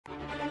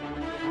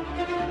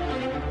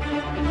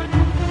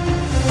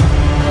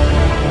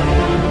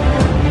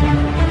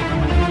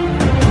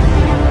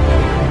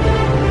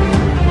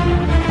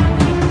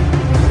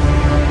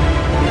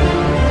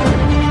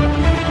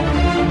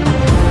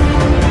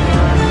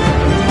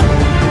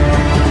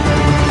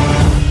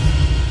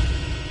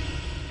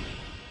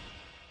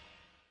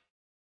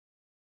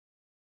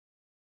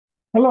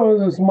Hello,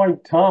 this is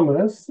Mike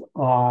Thomas.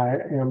 I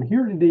am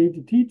here today to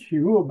teach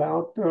you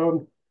about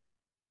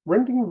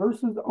renting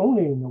versus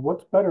owning.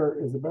 What's better?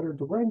 Is it better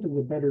to rent? Is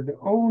it better to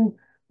own?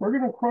 We're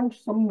going to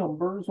crunch some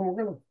numbers and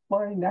we're going to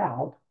find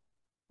out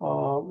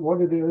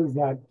what it is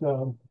that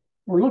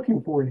we're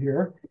looking for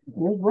here.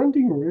 And is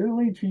renting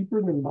really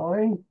cheaper than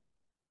buying?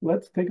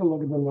 Let's take a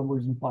look at the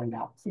numbers and find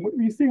out. So what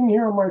you're seeing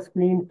here on my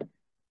screen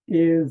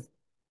is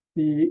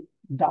the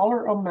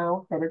dollar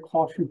amount that it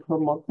costs you per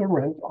month to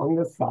rent on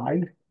this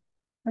side.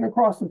 And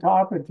across the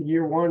top, it's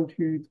year 1,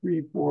 2,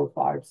 3, 4,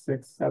 5,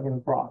 6, 7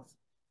 across.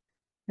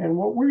 And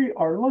what we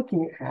are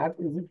looking at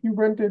is if you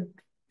rented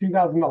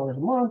 $2,000 a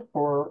month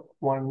for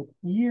 1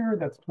 year,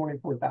 that's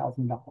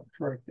 $24,000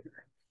 right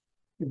there.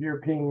 If you're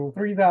paying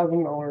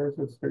 $3,000,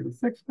 it's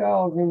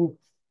 $36,000.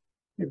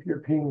 If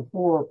you're paying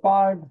four or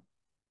five,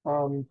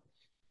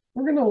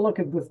 we're going to look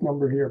at this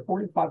number here,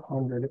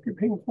 4,500. If you're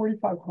paying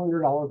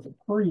 $4,500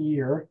 per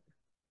year,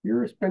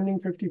 you're spending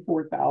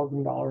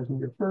 $54,000 in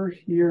your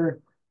first year,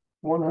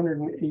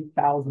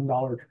 $108,000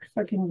 your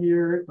second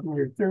year, in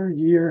your third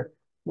year,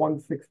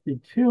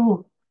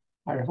 162.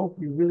 I hope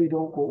you really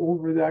don't go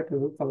over that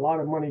because it's a lot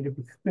of money to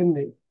be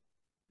spending.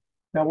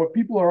 Now, what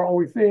people are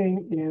always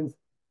saying is,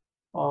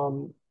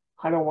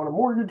 I don't want a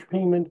mortgage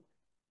payment,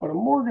 but a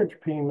mortgage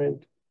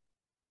payment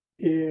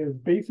is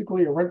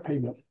basically a rent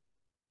payment.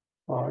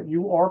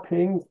 You are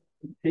paying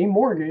a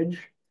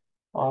mortgage.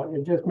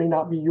 It just may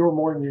not be your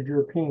mortgage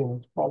you're paying.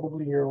 It's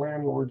probably your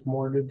landlord's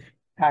mortgage,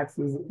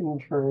 taxes,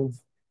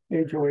 insurance,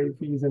 HOA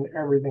fees, and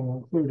everything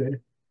included,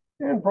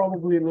 and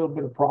probably a little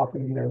bit of profit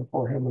in there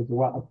for him as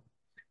well.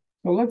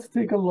 So let's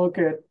take a look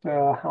at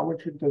how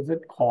much does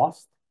it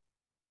cost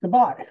to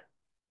buy.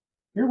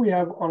 Here we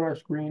have on our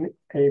screen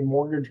a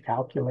mortgage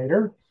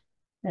calculator,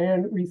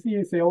 and we see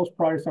a sales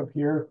price up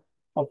here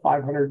of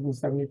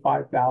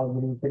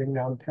 $575,000, putting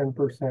down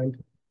 10%,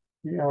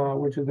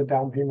 which is a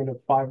down payment of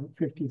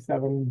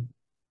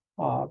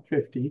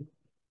 $557.50,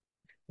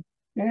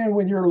 and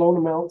with your loan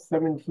amount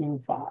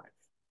 17.5.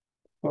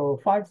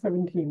 So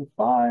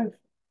 517.5,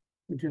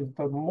 which is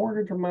the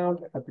mortgage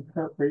amount at the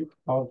current rate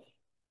of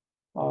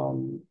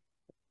 6%,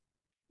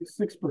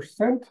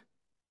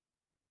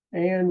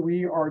 and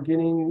we are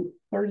getting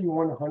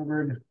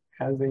 3,100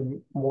 as a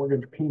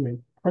mortgage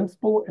payment,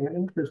 principal and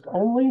interest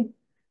only.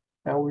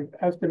 Now we've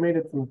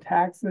estimated some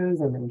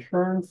taxes and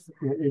insurance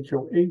and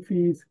HOA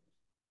fees,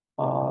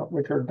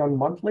 which are done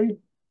monthly.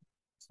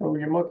 So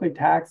your monthly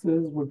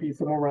taxes would be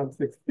somewhere around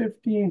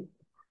 650,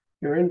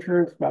 your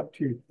insurance about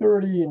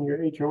 230, and your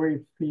HOA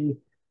fee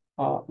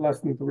less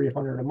than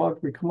 300 a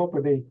month. We come up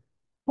with a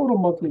total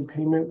monthly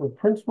payment with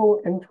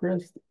principal,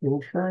 interest,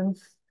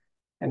 insurance,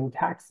 and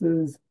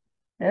taxes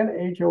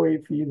and HOA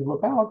fees of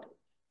about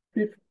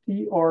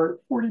 50 or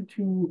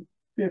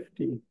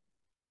 42.50.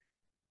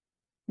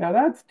 Now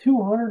that's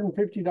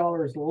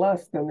 $250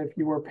 less than if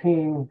you were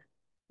paying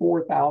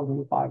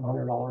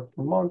 $4,500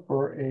 per month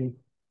for a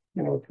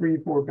 3,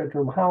 4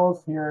 bedroom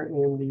house here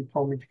in the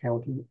Palm Beach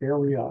County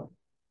area.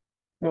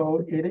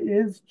 So it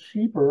is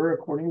cheaper,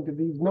 according to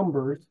these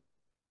numbers,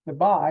 to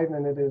buy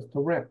than it is to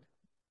rent.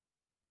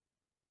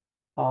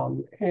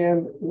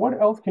 And what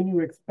else can you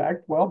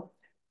expect? Well,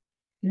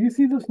 do you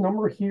see this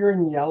number here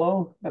in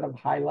yellow that I've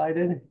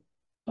highlighted?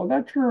 Well,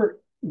 that's your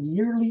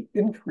yearly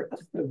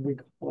interest, as we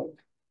call it.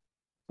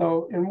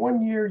 So in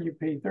 1 year, you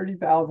pay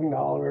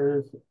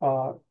 $30,000,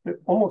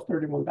 almost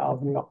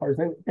 $31,000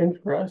 in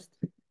interest,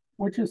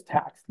 which is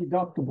tax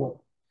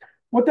deductible.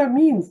 What that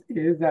means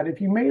is that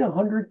if you made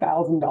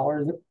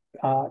 $100,000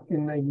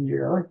 in a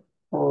year,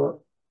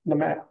 for the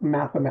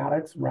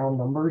mathematics, round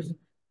numbers,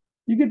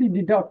 you get to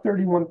deduct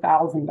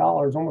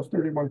 $31,000, almost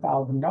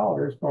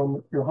 $31,000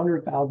 from your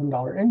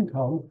 $100,000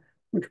 income,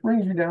 which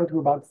brings you down to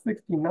about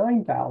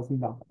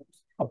 $69,000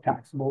 of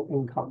taxable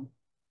income,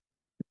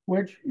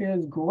 which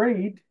is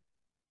great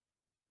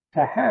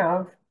to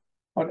have,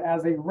 but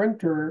as a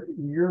renter,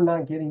 you're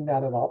not getting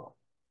that at all.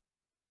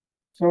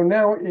 So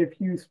now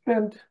if you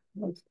spent,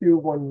 let's do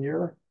 1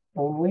 year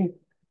only,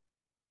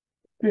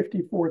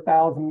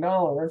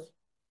 $54,000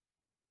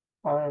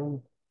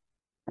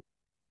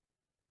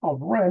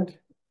 of rent,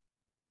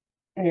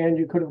 and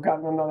you could have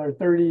gotten another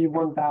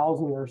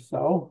 31,000 or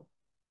so,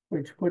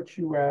 which puts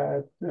you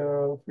at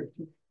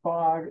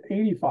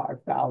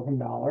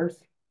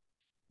 $85,000.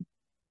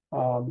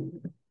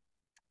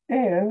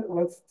 And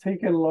let's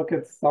take a look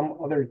at some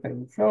other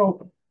things.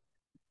 So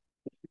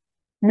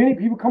many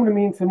people come to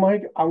me and say,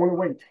 Mike, I want to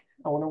wait.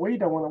 I want to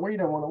wait. I want to wait.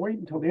 I want to wait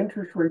until the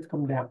interest rates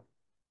come down.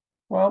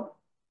 Well,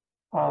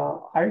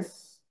 I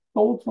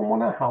sold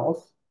someone a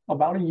house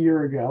about a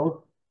year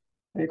ago.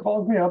 And he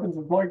calls me up and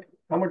says, Mike,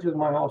 how much is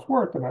my house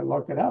worth? And I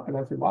looked it up and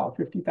I said, wow,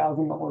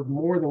 $50,000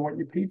 more than what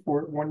you paid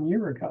for it 1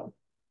 year ago.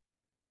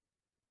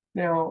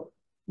 Now,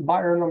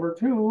 buyer number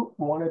two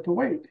wanted to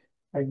wait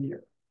a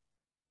year.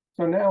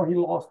 So now he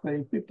lost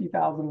a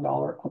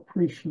 $50,000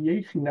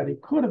 appreciation that he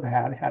could have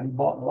had he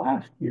bought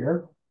last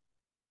year,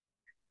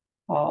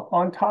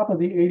 on top of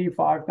the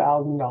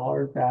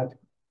 $85,000 that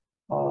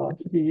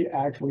he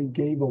actually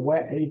gave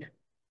away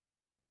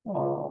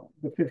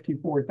the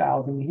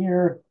 54,000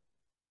 here,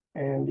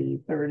 and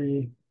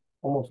the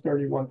almost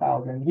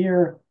 31,000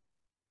 here,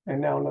 and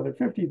now another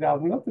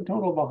 50,000. That's a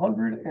total of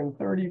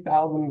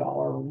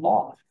 $130,000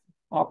 loss,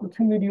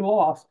 opportunity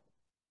lost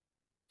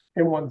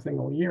in one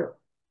single year.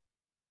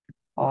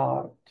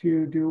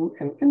 To do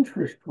an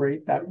interest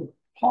rate that would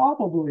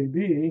probably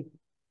be,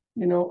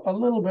 a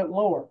little bit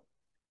lower.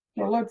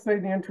 So let's say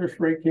the interest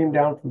rate came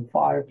down from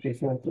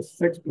 5% to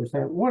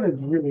 6%. What is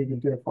really the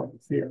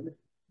difference here?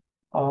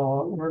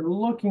 We're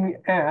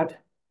looking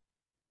at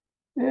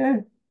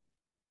 5%,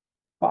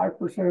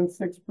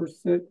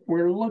 6%.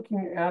 We're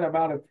looking at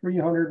about a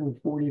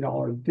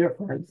 $340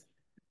 difference.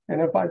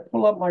 And if I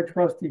pull up my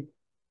trusty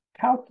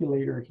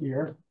calculator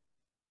here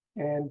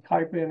and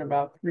type in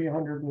about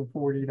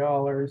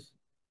 $340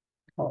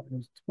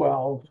 times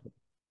 12,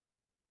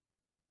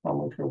 how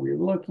much are we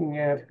looking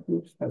at?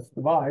 Oops, that's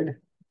divide.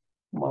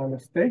 My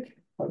mistake.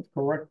 Let's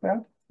correct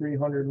that.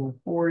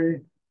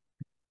 340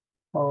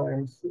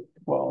 times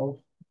 12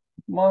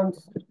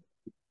 months.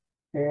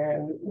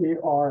 And we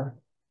are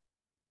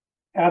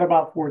at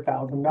about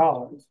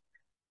 $4,000.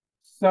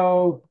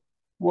 So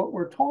what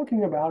we're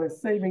talking about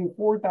is saving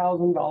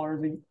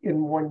 $4,000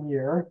 in 1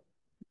 year,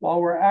 while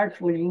we're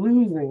actually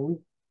losing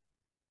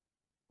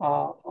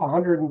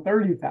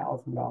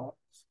 $130,000.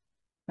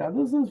 Now,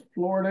 this is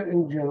Florida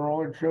in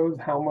general. It shows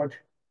how much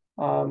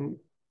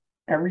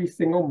every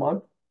single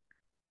month.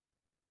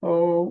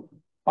 So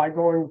by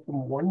going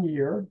from 1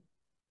 year,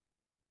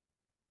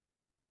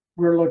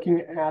 we're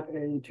looking at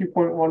a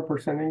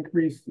 2.1%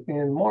 increase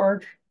in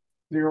March,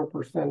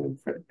 0% in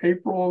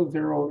April,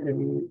 0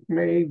 in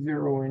May,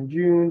 0 in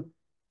June,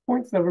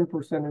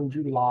 0.7% in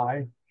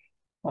July,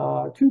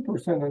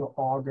 2% in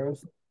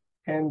August,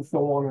 and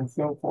so on and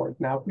so forth.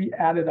 Now, if we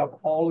added up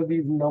all of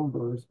these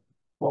numbers,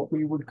 what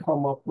we would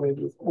come up with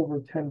is over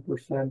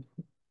 10%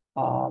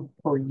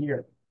 per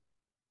year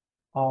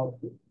of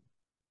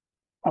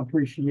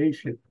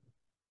appreciation.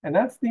 And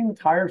that's the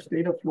entire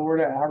state of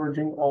Florida,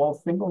 averaging all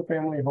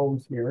single-family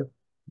homes here.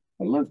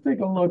 But let's take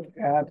a look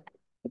at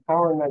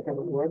our neck of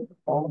the woods,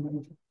 Palm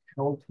Beach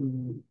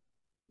County.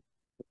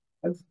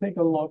 Let's take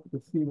a look to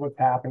see what's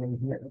happening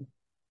here.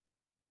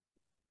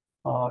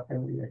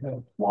 And we hit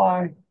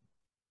apply.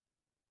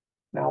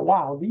 Now,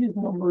 wow, these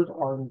numbers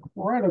are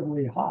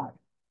incredibly high.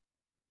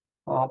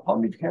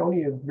 Palm Beach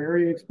County is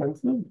very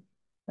expensive,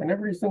 and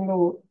every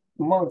single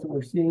month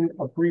we're seeing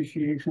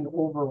appreciation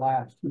over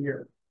last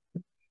year.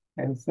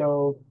 And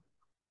so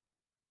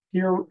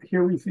here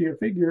we see a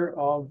figure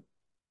of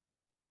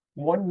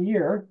 1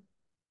 year,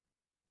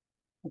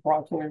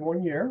 approximately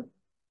 1 year,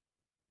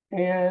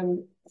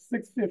 and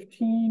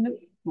 615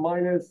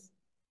 minus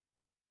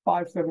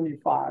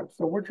 575.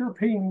 So what you're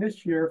paying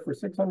this year for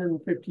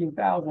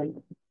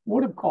 615,000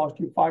 would have cost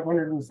you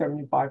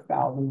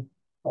 575,000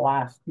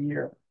 last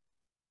year.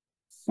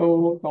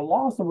 So the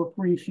loss of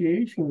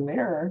appreciation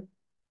there,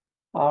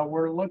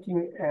 we're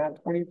looking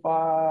at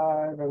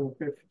 25 and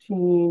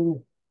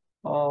 15,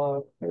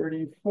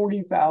 30,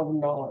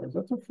 $40,000.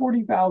 That's a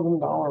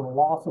 $40,000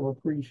 loss of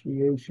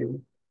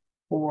appreciation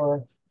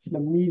for the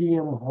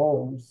medium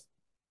homes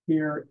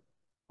here,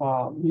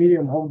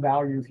 medium home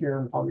values here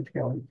in Palm Beach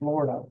County,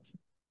 Florida.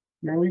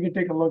 Then we can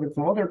take a look at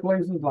some other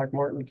places like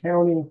Martin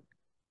County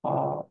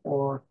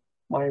or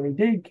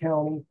Miami-Dade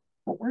County,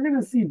 but we're going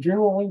to see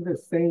generally the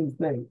same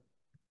thing.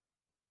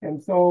 And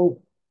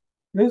so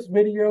this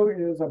video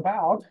is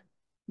about,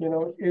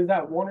 is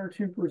that 1 or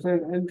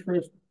 2%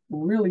 interest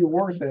really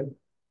worth it?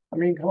 I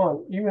mean, come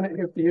on, even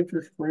if the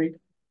interest rate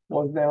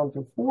was down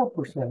to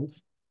 4%,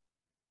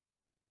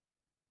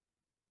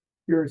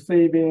 you're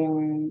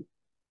saving,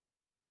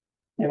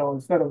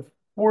 instead of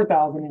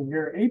 $4,000 a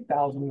year,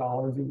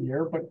 $8,000 a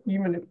year. But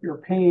even if you're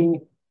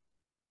paying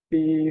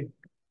the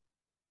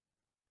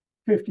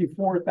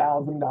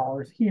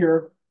 $54,000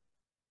 here,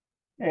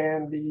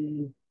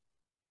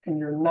 and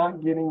you're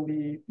not getting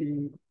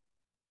the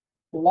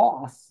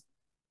loss,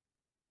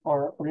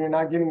 or you're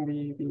not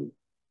getting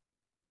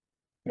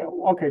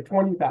okay,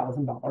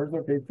 $20,000.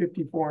 Okay,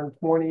 54 and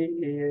 20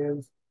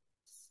 is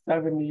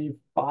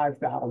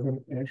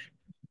 75,000-ish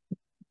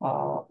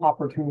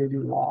opportunity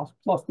loss,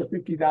 plus the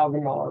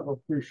 $50,000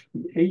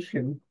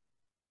 appreciation.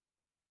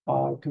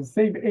 To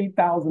save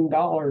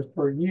 $8,000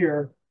 per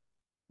year,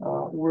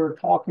 we're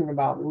talking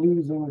about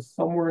losing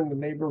somewhere in the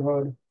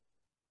neighborhood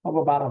of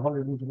about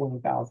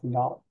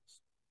 $120,000.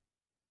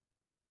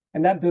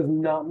 And that does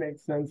not make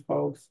sense,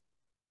 folks.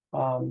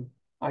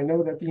 I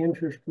know that the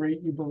interest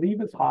rate you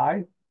believe is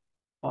high.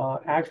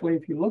 Actually,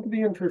 if you look at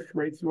the interest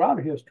rates throughout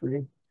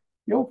history,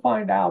 you'll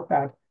find out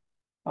that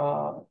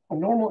a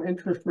normal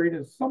interest rate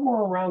is somewhere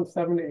around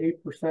 7 to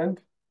 8%.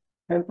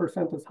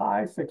 10% is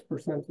high,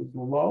 6% is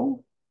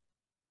low.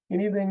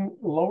 Anything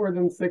lower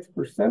than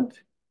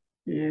 6%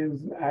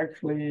 is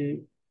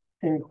actually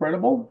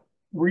incredible.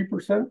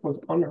 3% was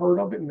unheard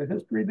of in the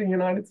history of the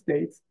United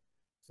States.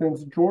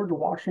 Since George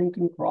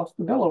Washington crossed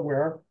the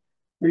Delaware,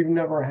 we've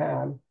never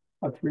had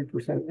a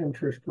 3%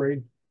 interest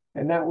rate,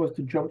 and that was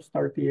to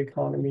jumpstart the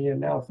economy.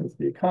 And now, since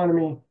the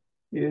economy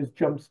is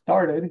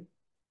jump-started,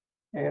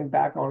 and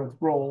back on its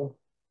roll,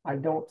 I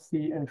don't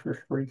see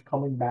interest rates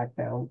coming back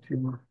down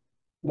to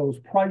those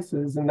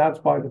prices. And that's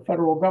why the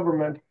federal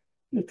government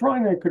is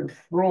trying to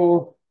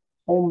control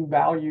home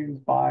values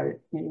by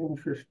the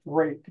interest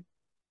rate.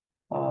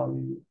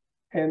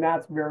 And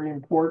that's very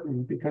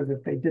important because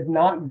if they did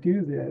not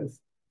do this,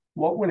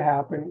 what would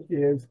happen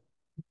is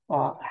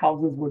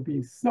houses would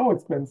be so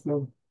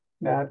expensive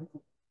that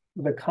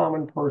the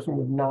common person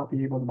would not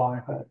be able to buy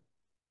a home.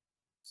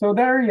 So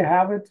there you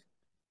have it.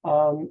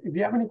 If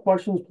you have any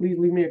questions, please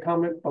leave me a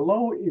comment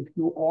below. If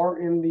you are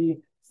in the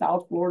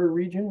South Florida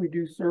region, we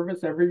do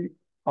service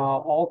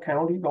all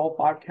counties, all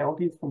 5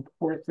 counties from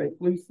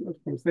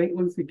St.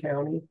 Lucie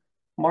County,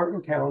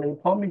 Martin County,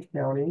 Palm Beach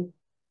County,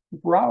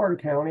 Broward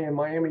County, and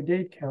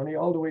Miami-Dade County,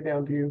 all the way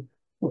down to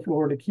the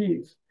Florida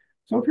Keys.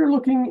 So if you're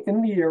looking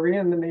in the area,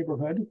 in the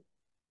neighborhood,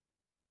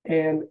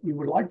 and you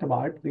would like to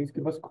buy, please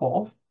give us a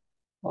call.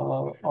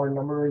 Our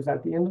number is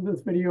at the end of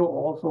this video,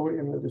 also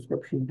in the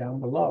description down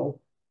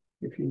below,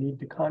 if you need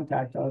to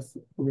contact us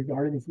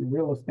regarding some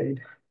real estate.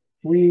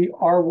 We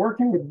are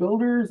working with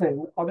builders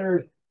and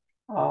other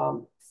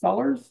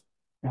sellers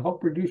to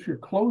help reduce your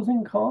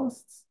closing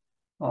costs.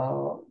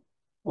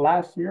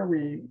 Last year,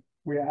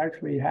 we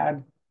actually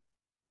had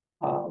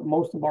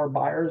most of our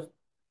buyers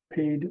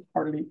paid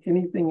hardly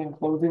anything in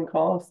closing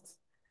costs.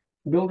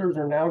 Builders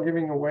are now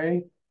giving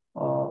away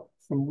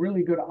some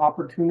really good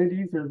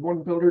opportunities. There's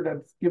one builder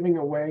that's giving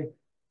away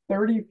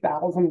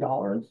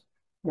 $30,000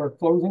 for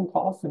closing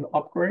costs and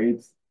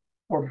upgrades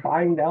or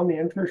buying down the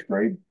interest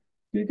rate.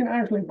 So you can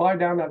actually buy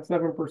down that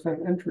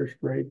 7% interest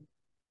rate,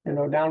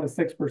 down to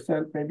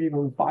 6%, maybe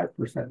even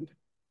 5%.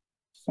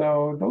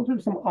 So those are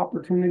some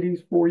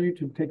opportunities for you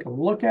to take a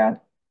look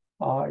at.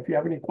 If you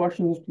have any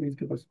questions, please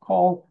give us a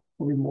call.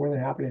 We'll be more than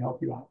happy to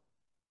help you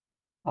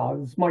out.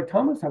 This is Mike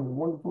Thomas. Have a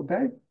wonderful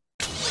day.